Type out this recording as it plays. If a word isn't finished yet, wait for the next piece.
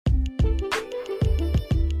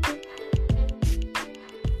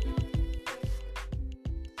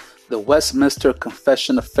The Westminster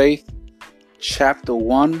Confession of Faith, Chapter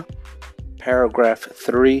 1, Paragraph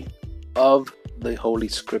 3 of the Holy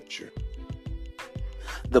Scripture.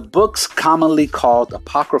 The books commonly called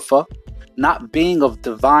Apocrypha, not being of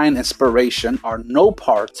divine inspiration, are no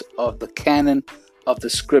part of the canon of the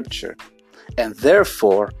Scripture, and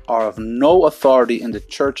therefore are of no authority in the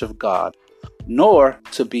Church of God, nor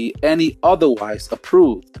to be any otherwise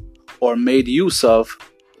approved or made use of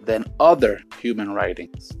than other human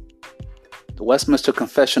writings. The Westminster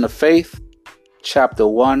Confession of Faith, Chapter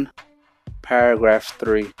 1, Paragraph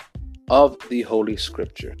 3 of the Holy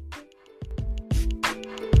Scripture.